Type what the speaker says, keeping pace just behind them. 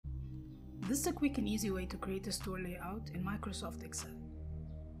This is a quick and easy way to create a store layout in Microsoft Excel.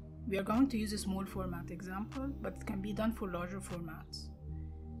 We are going to use a small format example, but it can be done for larger formats.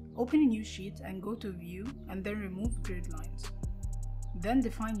 Open a new sheet and go to View and then remove grid lines. Then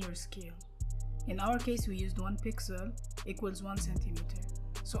define your scale. In our case, we used 1 pixel equals 1 centimeter,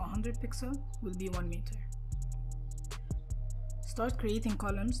 so 100 pixel will be 1 meter. Start creating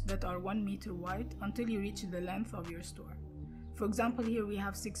columns that are 1 meter wide until you reach the length of your store. For example, here we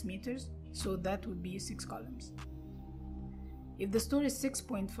have 6 meters, so that would be 6 columns. If the store is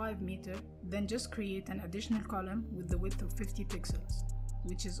 6.5 meter, then just create an additional column with the width of 50 pixels,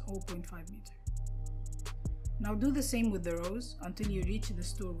 which is 0.5 meter. Now do the same with the rows until you reach the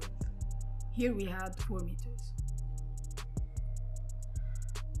store width. Here we had 4 meters.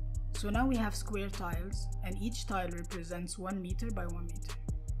 So now we have square tiles, and each tile represents 1 meter by 1 meter.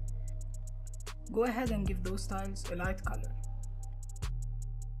 Go ahead and give those tiles a light color.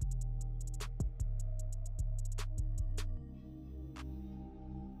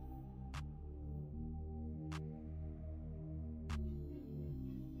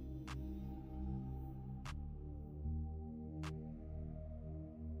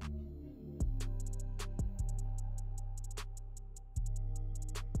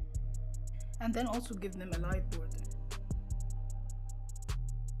 And then also give them a light border.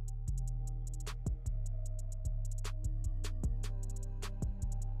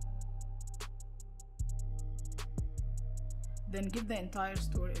 Then give the entire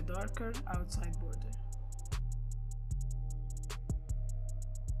store a darker outside border.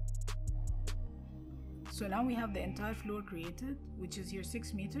 So now we have the entire floor created, which is here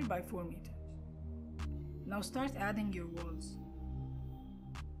 6 meter by 4 meters. Now start adding your walls.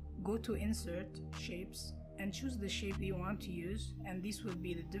 Go to Insert, Shapes, and choose the shape you want to use, and these will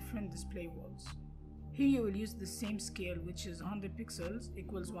be the different display walls. Here you will use the same scale, which is 100 pixels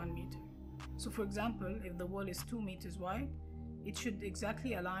equals 1 meter. So for example, if the wall is 2 meters wide, it should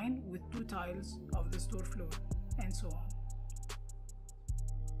exactly align with 2 tiles of the store floor, and so on.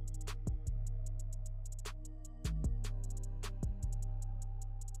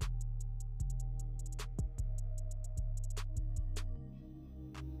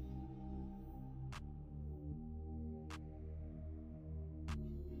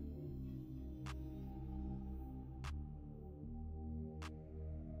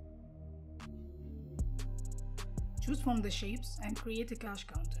 Choose from the shapes and create a cash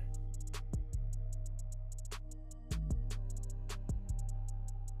counter.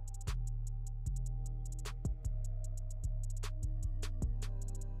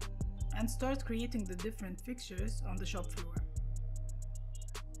 And start creating the different fixtures on the shop floor.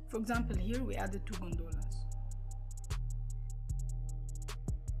 For example, here we added 2 gondolas.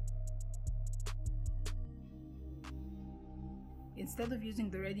 Instead of using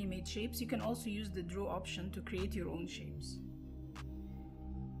the ready-made shapes, you can also use the draw option to create your own shapes.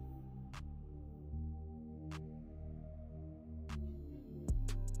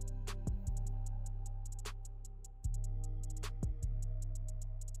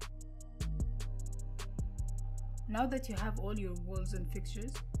 Now that you have all your walls and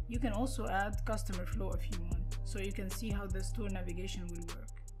fixtures, you can also add customer flow if you want, so you can see how the store navigation will work.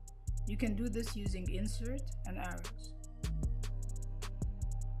 You can do this using Insert and arrows.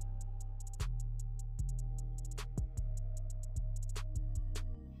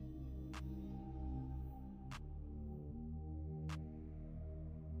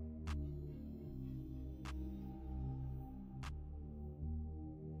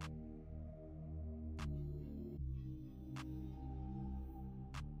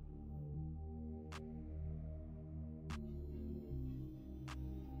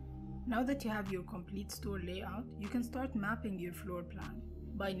 Now that you have your complete store layout, you can start mapping your floor plan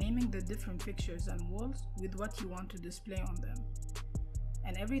by naming the different fixtures and walls with what you want to display on them.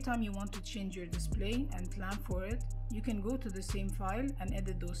 And every time you want to change your display and plan for it, you can go to the same file and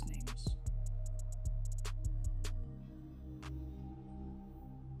edit those names.